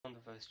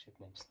ship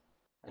names.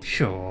 And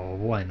Sure,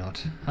 why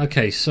not?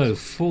 Okay, so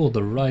for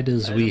the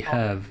riders we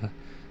have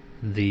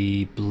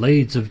the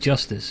Blades of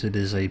Justice. It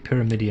is a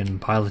Pyramidion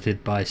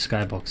piloted by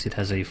Skybox. It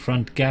has a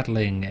front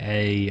Gatling,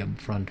 a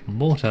front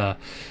mortar,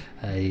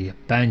 a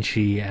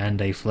Banshee,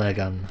 and a flare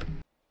gun.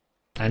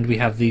 And we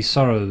have the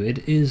Sorrow.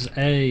 It is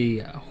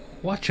a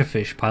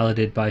Watcherfish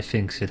piloted by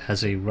Finks. It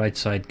has a right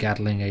side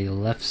Gatling, a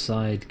left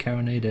side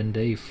Carronade, and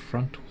a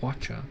front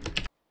Watcher.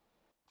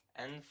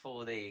 And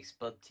for the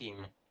Spud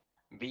team,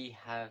 we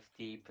have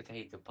the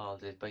Potato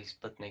piloted by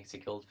Sputnik, the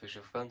Goldfish,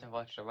 a front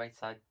Watcher, right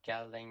side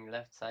Gatling,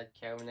 left side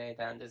Carronade,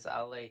 and his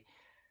ally,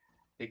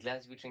 the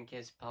Glaswegian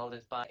Kiss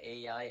piloted by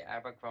AI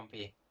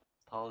Abercrombie,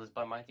 piloted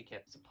by Mighty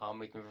Cap, the palm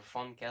with a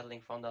front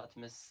Gatling, front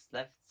Optimus,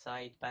 left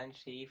side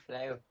Banshee,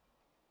 Flow.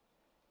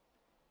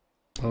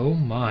 Oh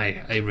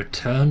my, a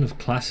return of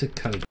classic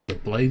code. The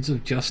Blades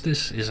of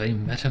Justice is a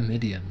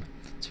Metamidian.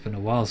 It's been a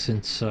while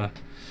since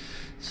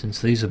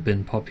these have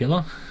been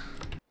popular.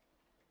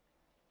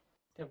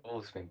 They've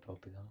always been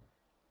popular.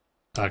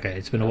 Okay,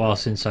 it's been a while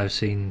since I've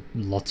seen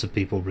lots of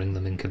people bring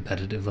them in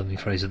competitive, let me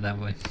phrase it that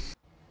way.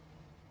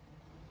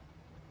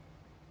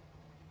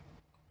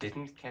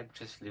 Didn't Cap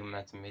just flew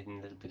Metamidian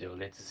a little bit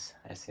earlier this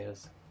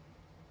SES?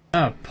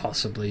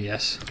 Possibly,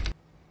 yes.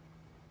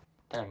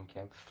 Damn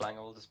Cap, flying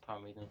all this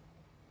Parmesan.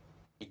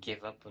 He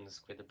gave up on the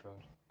squid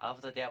approach.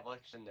 After they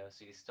watched him though,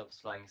 so he stops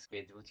flying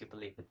squid, would you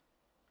believe it?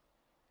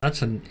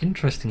 That's an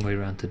interesting way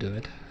around to do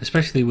it,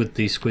 especially with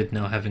the squid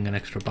now having an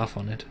extra buff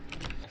on it.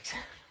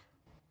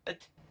 I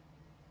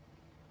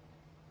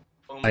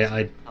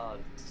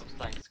stops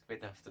flying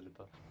squid after the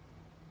buff.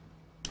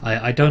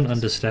 I don't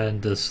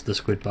understand the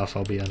squid buff,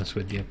 I'll be honest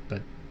with you,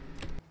 but...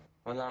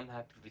 Well, I'm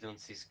happy we don't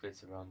see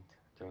squids around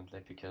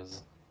currently,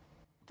 because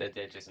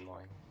they're just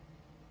annoying.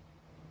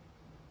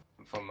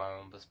 From my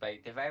own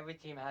perspective, every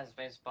team has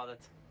been spotted.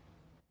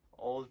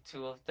 All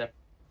two of them.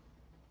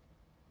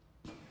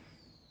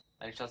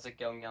 And shots are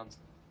going out.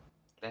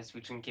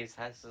 Glaswegian Kiss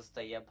has to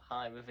stay up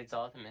high with its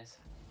Artemis.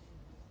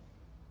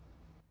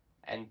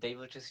 And they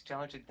will just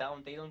charge it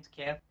down, they don't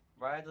care.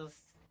 Riders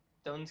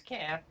don't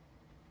care.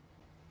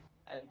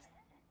 And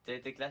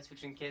the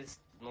Glaswegian Kiss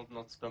not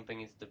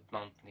bumping into the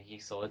mountain, he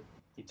saw it,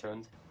 he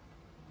turned.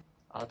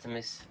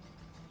 Artemis.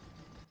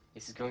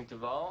 This is going to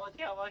roll. Oh,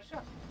 yeah, watch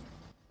out.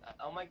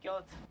 Oh my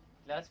god.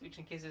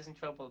 Glaswegian Kiss is in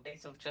trouble.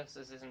 Blades of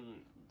Justice is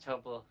in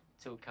trouble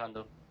too, kind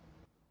of.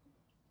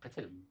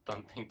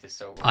 Bumping to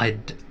so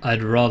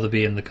I'd rather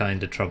be in the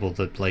kind of trouble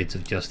that Blades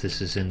of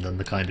Justice is in than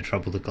the kind of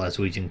trouble that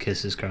Glaswegian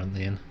Kiss is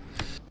currently in.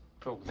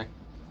 Probably.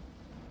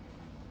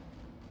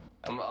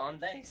 On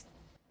days,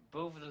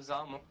 both lose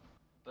armor,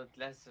 but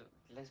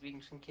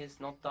Glaswegian Kiss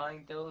not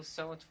dying though,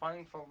 so it's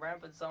fine for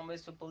rampant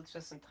zombies to build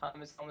just in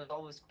time. It's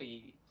always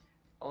be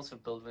also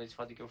build when you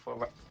try to go for a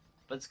ramp.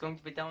 But it's going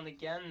to be down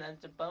again, and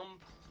the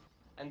bump,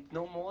 and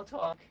no more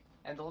talk,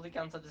 and all the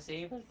guns are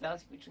disabled.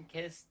 Glaswegian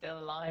Kiss still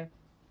alive.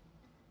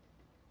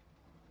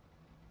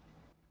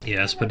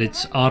 Yes, but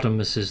its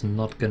Artemis is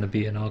not going to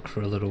be an arc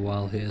for a little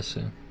while here,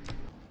 so...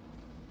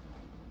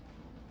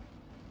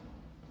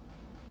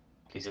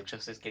 Okay, so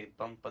Justice getting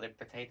bumped by the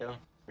Potato,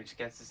 which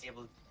gets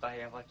disabled by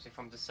a watcher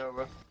from the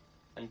server,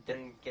 and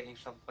then getting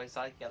shot by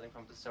side Gatling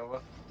from the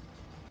server.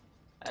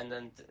 And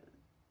then the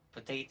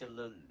Potato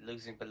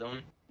losing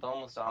Balloon,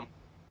 almost arm.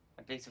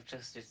 And Blades of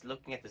Justice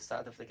looking at the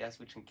start of the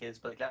Glaswegian Kiss,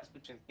 but the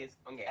Glaswegian Kiss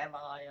going ever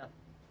higher.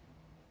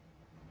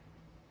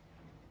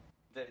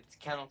 It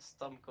cannot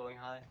stop going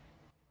high.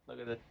 Look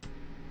at it.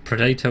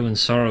 Predator and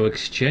Sorrow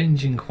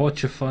exchanging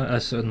Watcher fire,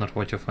 not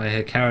Watcher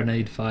fire,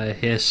 Carronade fire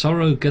here.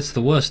 Sorrow gets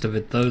the worst of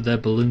it though, their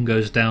balloon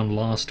goes down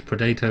last.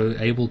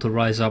 Predator able to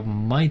rise up,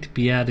 might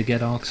be able to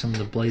get arcs on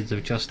the Blades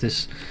of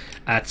Justice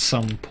at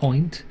some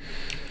point.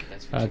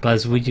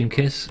 Glaswegian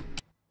Kiss.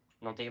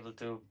 Not able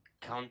to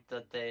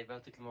counter the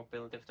vertical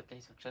mobility of the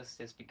Blades of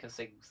Justice because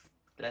the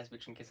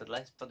Glaswegian Kiss had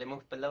less, but they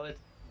move below it.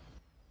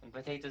 And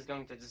Potato is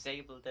going to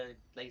disable the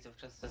Blades of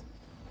Justice.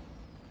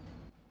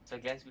 So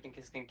Glaswegian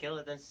Kiss can kill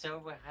it, and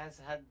Server has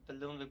had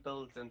balloon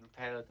rebuilt and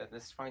repaired and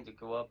is trying to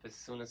go up as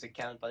soon as it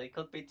can, but it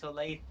could be too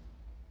late.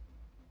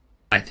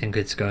 I think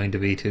it's going to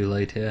be too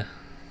late here.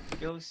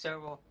 Go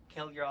Server,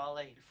 kill your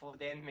ally before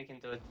the enemy can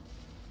do it.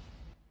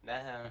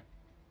 Nah.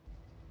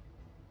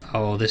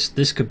 Oh,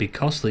 this could be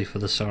costly for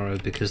the Sorrow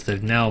because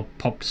they've now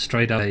popped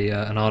straight up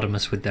an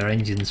Artemis with their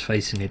engines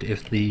facing it.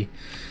 If the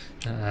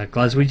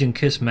Glaswegian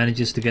Kiss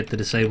manages to get the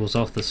disables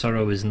off, the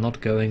Sorrow is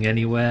not going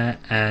anywhere,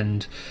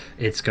 and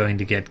it's going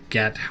to get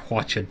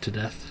Watchered to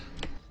death.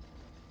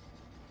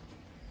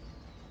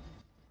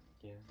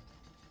 Yeah.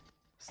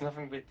 There's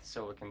nothing with the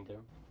Sorrow can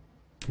do.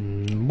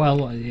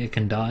 Well, it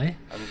can die.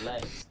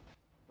 Unless...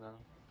 well...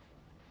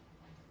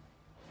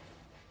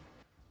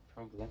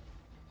 probably.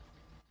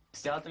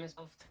 Is the Artemis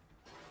moved?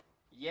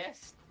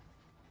 Yes!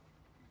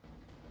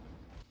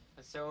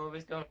 The Sorrow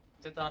is going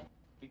to die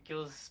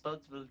because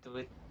Spud will do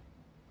it.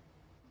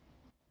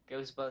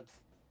 Go Spud.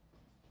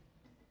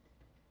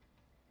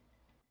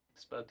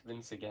 Spud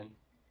wins again.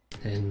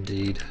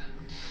 Indeed.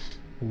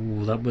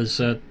 Ooh, that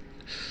was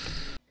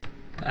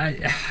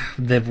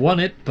They've won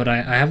it, but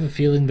I have a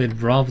feeling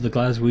they'd rather the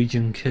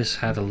Glaswegian Kiss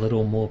had a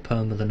little more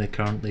perma than it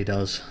currently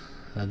does.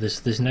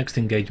 This next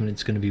engagement,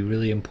 it's going to be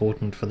really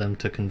important for them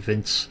to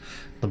convince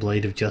the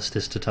Blade of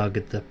Justice to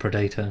target the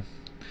Predator.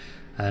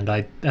 And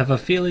I have a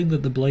feeling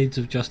that the Blades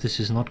of Justice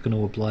is not going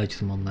to oblige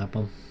them on that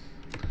one.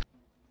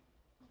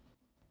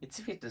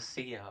 It's weird to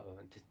see how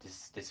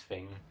this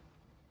thing,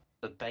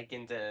 but back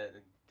in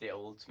the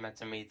old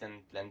Metamed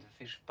and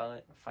Blenderfish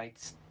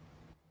fights,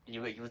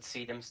 you would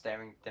see them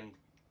staring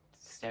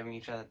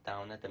each other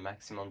down at the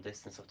maximum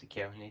distance of the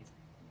carronade,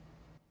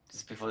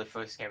 just before the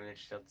first carronade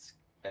shots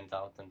went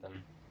out, and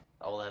then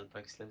all hell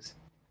breaks loose.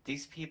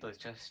 These people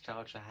just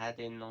charge ahead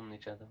in on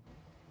each other.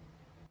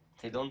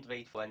 They don't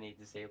wait for any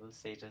disables,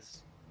 they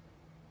just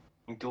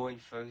go in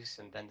first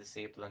and then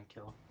disable and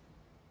kill.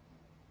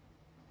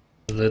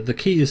 The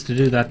key is to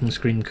do that and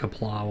scream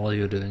Kapla while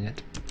you're doing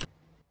it.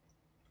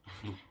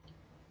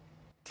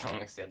 As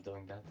long as they're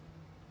doing that.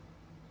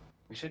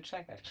 We should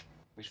check actually.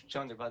 We should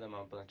join the bottom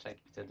up and check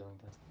if they're doing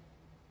that.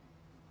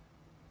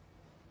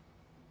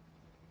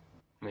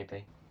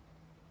 Maybe.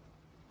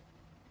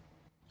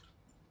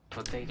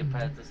 Potato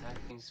predators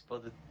have been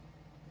spotted.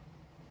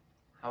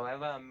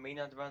 However,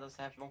 Maenad Ryders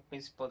have not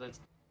been spotted.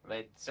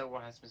 Wait, Server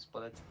has been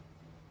spotted.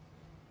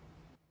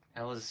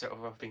 How was the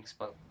Server being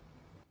spotted?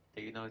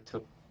 Do you know it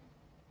too?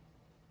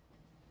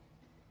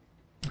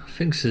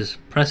 Finks is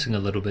pressing a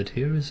little bit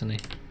here, isn't he?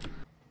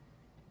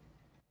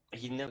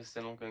 He knows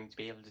they're not going to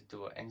be able to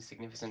do any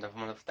significant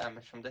amount of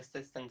damage from this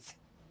distance.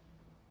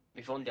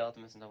 We've only the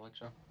Artemis and the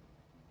Watcher.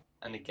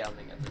 And the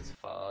Gelding is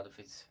far out of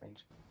his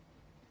range.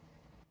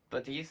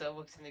 But he is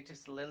overextending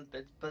just a little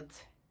bit, but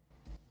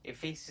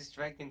if he's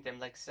distracting them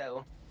like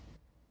so,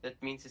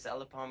 that means his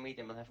Alapar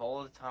medium will have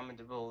all the time in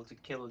the world to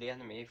kill the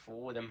enemy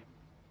for them.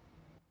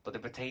 But the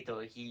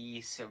Potato,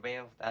 he's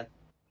aware of that.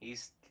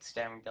 He's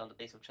staring down the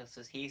Blades of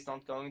Justice. He's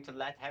not going to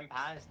let him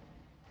pass.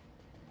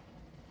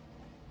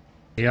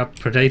 Yep,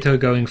 Predator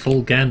going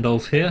full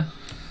Gandalf here.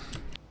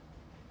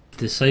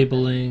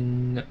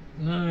 Disabling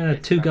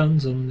 2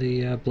 guns on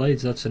the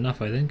Blades, that's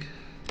enough I think.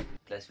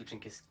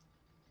 Glaswegian Kiss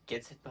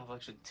gets hit by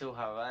Watcher too,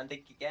 however, and they're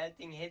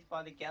getting hit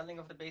by the Gelding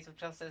of the Blades of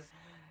Justice.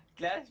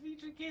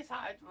 Glaswegian Kiss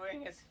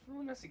hard-throwing as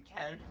soon as he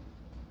can.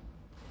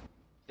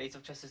 Blades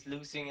of Justice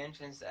losing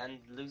engines and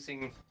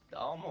losing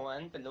armor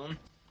and balloon.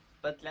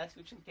 But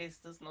Glaswegian Kiss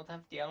does not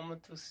have the armor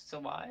to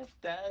survive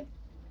that.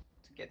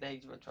 To get the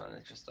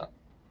Hydromatron just done.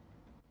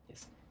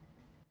 Yes.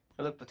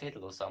 Oh, look, Potato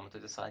lost armor to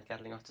the side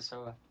Gatling of the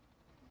server.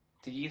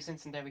 Did you use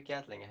incendiary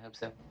Gatling? I hope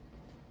so.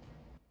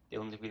 The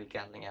only real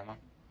Gatling ammo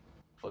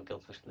for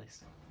Guildfish at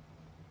least.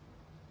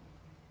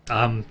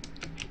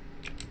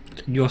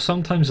 You're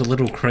sometimes a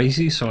little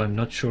crazy, so I'm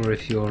not sure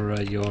if you're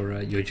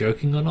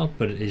joking or not.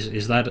 But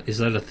is that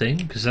a thing?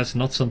 Because that's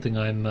not something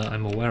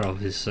I'm aware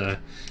of. Is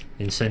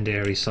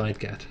incendiary side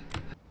gat.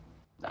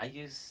 I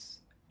use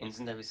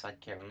incendiary side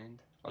carronade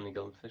on the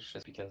Goldfish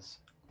just because.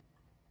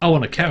 Oh,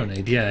 on a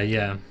carronade,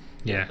 yeah.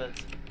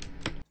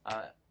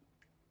 But,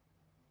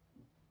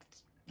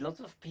 lots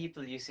of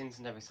people use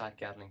incendiary side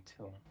Gatling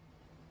too.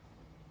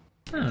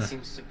 It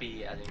seems to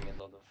be adding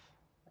a lot of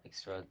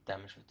extra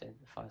damage with the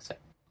fire side.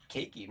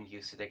 Cake even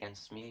used it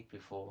against me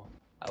before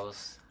I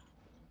was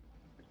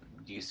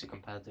used to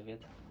competitive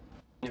yet.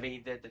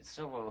 Anyway, the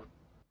server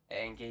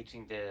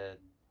engaging the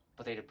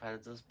Potato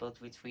Predators, but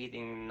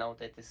retreating now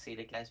that they see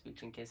the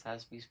Glaswegian Kiss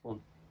has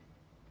respawned.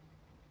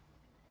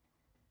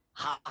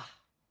 Ha!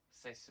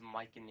 Says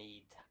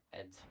Maenad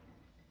Ed.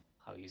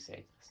 How you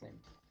say his name?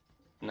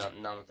 No,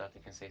 none of that I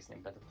can say his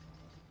name better.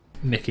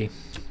 Mickey.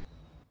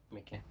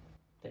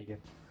 There you go.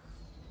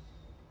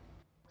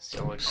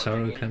 So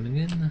Sorrow coming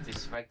in.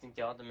 Distracting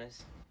the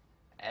Artemis.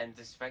 And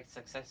distract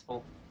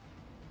successful.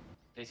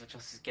 Blades of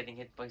Justice getting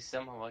hit by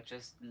somehow,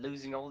 just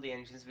losing all the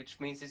engines, which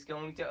means he's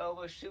going to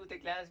overshoot the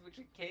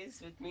Glaswegian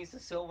Kiss, which means the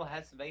Silver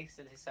has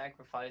wasted his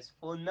sacrifice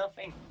for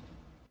nothing.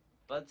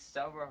 But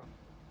Silver.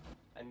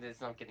 And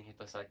it's not getting hit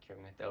by side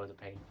curing it, oh the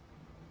pain.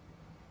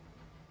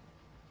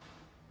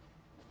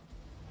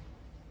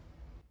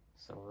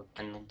 So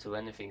cannot do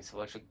anything,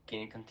 so I should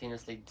get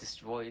continuously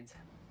destroyed.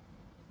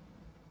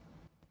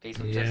 Blades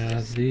of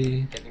Justice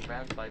getting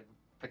rammed by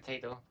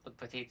Potato, but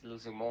Potato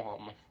losing more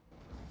armor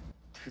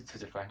to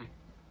the ram.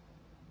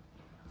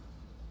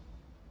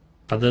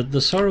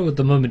 The Sorrow at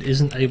the moment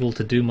isn't able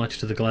to do much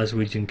to the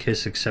Glaswegian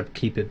Kiss except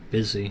keep it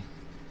busy.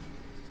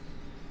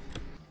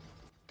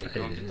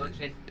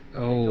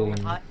 Oh.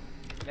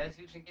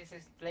 Glaswegian Kiss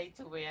is late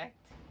to react.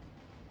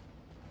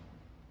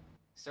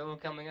 So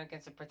coming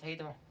against a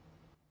Potato.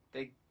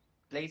 The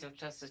Blades of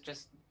Justice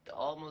just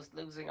almost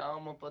losing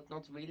armor, but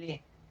not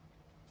really.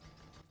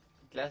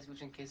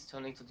 Glaswegian Kiss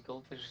turning to the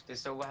Goldfish. The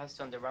server has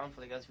turned around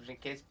for the Glaswegian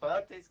Kiss,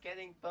 but it's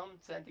getting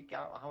bumped and the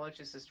Howard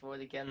is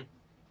destroyed again.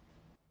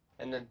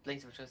 And then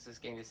Blades of Justice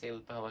getting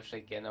disabled by Howard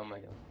again, oh my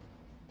god.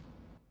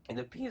 It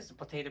appears the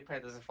Potato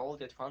Predators have all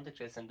the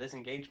advantages and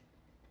disengage.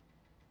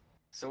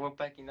 So we're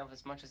backing off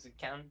as much as it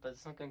can, but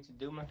it's not going to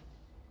do much.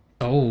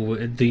 Oh,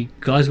 the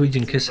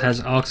Glaswegian Kiss has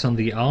arcs on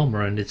the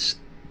armor and it's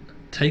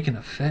taking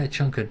a fair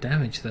chunk of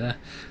damage there.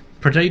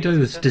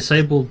 Potato's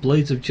disabled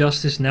Blades of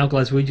Justice. Now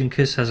Glaswegian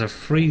Kiss has a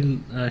free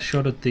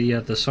shot at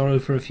the Sorrow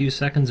for a few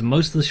seconds.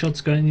 Most of the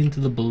shots going into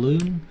the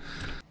balloon.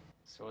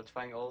 So we're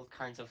trying all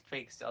kinds of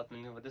tricks to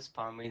outmaneuver this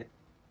Power Meter.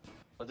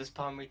 But this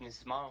Power Meter is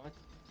smart.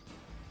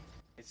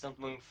 It's not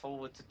moving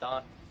forward to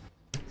die.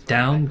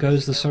 Down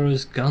goes the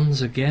Sorrow's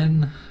guns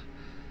again.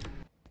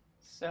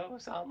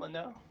 Sorrow's armor,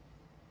 no.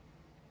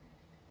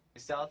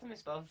 Is the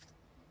Artemis buffed?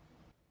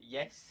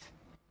 Yes,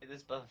 it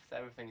is buffed.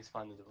 Everything is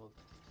fine in the world.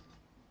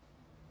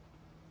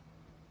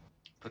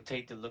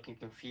 Potato looking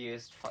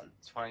confused,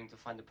 trying to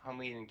find the Power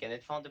Meter again.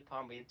 It found the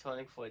Power Meter,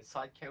 turning for its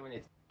side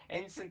carronade.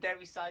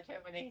 Incendiary side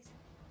carronade!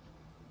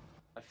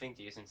 I think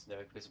they use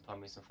incendiary because the Power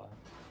Meter's on fire.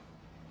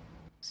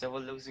 So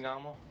we're losing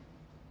armor.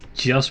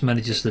 Just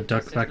manages to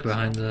duck back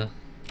behind the...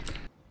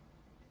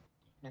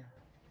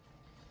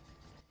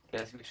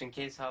 Glaswegian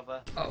Kiss,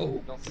 however,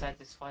 not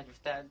satisfied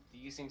with that,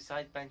 using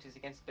side benches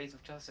against Blades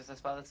of Justice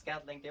as well as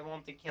Gatling. They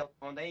want to kill,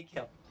 want a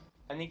kill.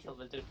 Any kill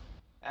will do.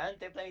 And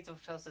the Blades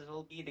of Justice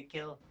will be the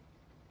kill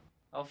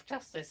of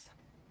Justice.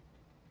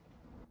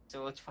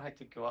 So we'll try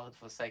to go out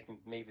for a second,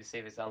 maybe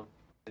save his out.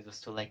 It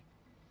was too late.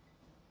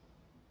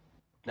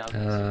 Now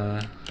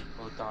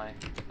we'll die.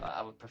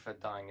 I would prefer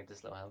dying at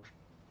this low health.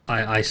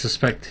 I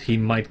suspect he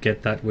might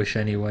get that wish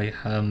anyway.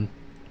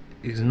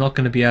 He's not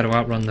going to be able to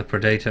outrun the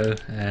Potato,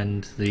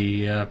 and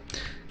the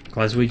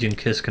Glaswegian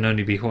Kiss can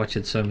only be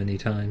watched so many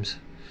times.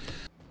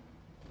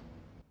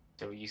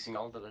 So we're using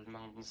all the little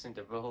mountains in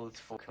the world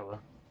for cover.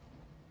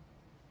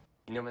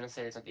 You know when I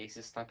say it's not the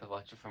easiest sniper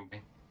watcher from me?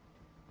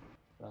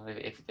 Well,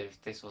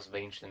 if this was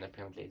ranged, then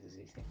apparently it is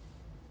easy.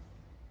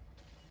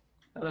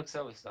 Oh look,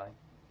 Sorrow's dying.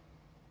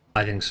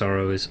 I think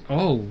Sorrow is...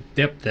 Oh,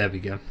 yep, there we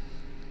go.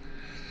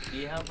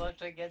 See how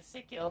much I get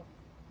sick kill?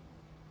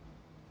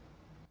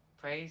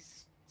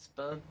 Praise,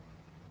 spell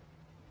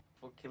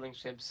for killing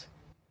ships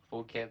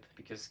for Keb,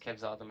 because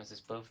Keb's Artemis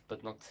is buffed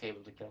but not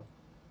able to kill.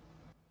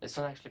 It's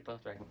not actually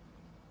buffed right now,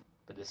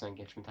 but there's no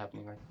engagement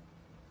happening right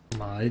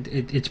now.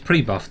 It's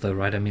pre-buffed though,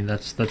 right? I mean,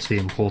 that's the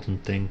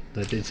important thing,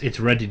 that it's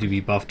ready to be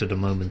buffed at a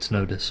moment's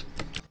notice.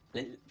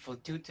 For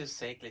Tutu's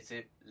sake,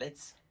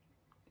 let's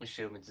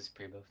assume it is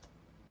pre-buffed,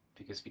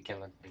 because we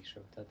cannot make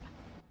sure of that.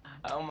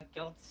 Oh my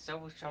god,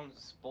 so I'm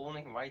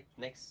spawning right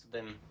next to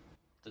them,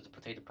 to the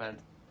potato plant.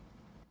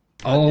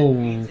 Oh,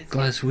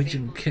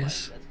 Glaswegian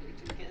Kiss.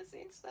 Glaswegian Kiss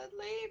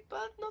instantly,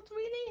 but not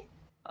really.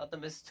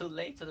 Artemis too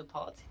late to the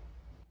party.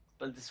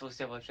 But this was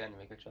your watch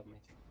anyway, good job,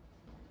 mate.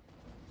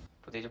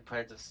 Potato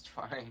Predator's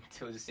trying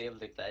to disable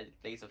the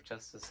Blades of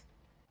Justice,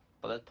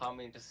 but that Power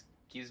Meter just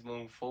keeps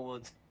moving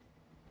forward.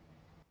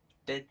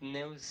 That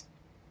news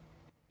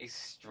is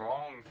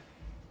strong.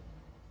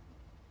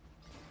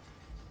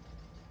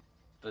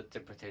 But the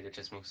Potato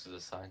just moves to the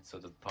side, so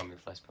the Power Meter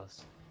flies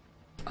past.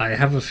 I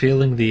have a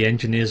feeling the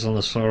engineers on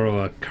the Sorrow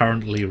are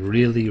currently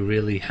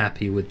really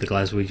happy with the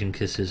Glaswegian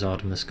Kiss's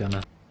Artemis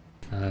Gunner.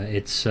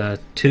 It's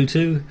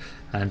 2-2,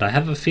 and I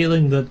have a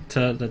feeling that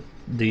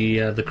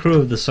the crew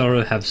of the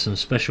Sorrow have some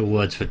special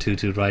words for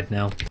 2-2 right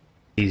now.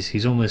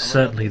 He's almost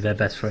certainly their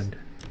best friend.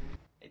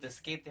 It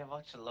escaped their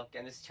watch a look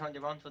and is turned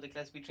around for the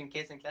Glaswegian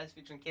Kiss, and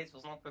Glaswegian Kiss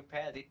was not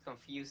prepared. He's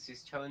confused,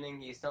 he's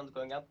turning, he's not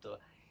going up though.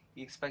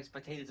 He expects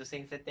Potato to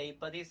save the day,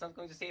 but he's not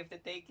going to save the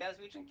day.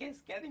 Glaswegian Kiss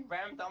getting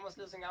rammed, almost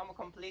losing armor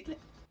completely.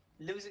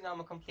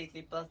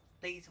 But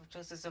Blades of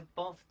Justice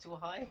above, too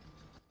high.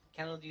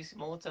 Cannot use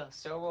mortar.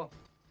 Sorrow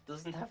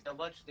doesn't have the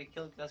watch to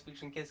kill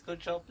Glaswegian Kiss. Good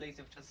job, Blades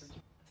of Justice.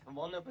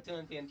 One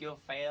opportunity and you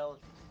failed.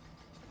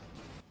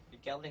 The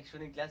Gatling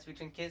shooting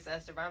Glaswegian Kiss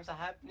as the rams are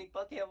happening,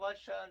 but the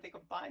watch and the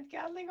combined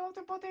Gatling of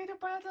the Potato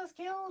Predators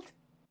killed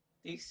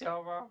the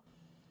Sorrow.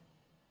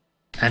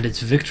 And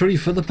it's victory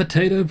for the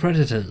Potato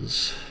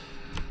Predators.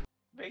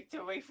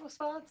 Victory for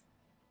Spot.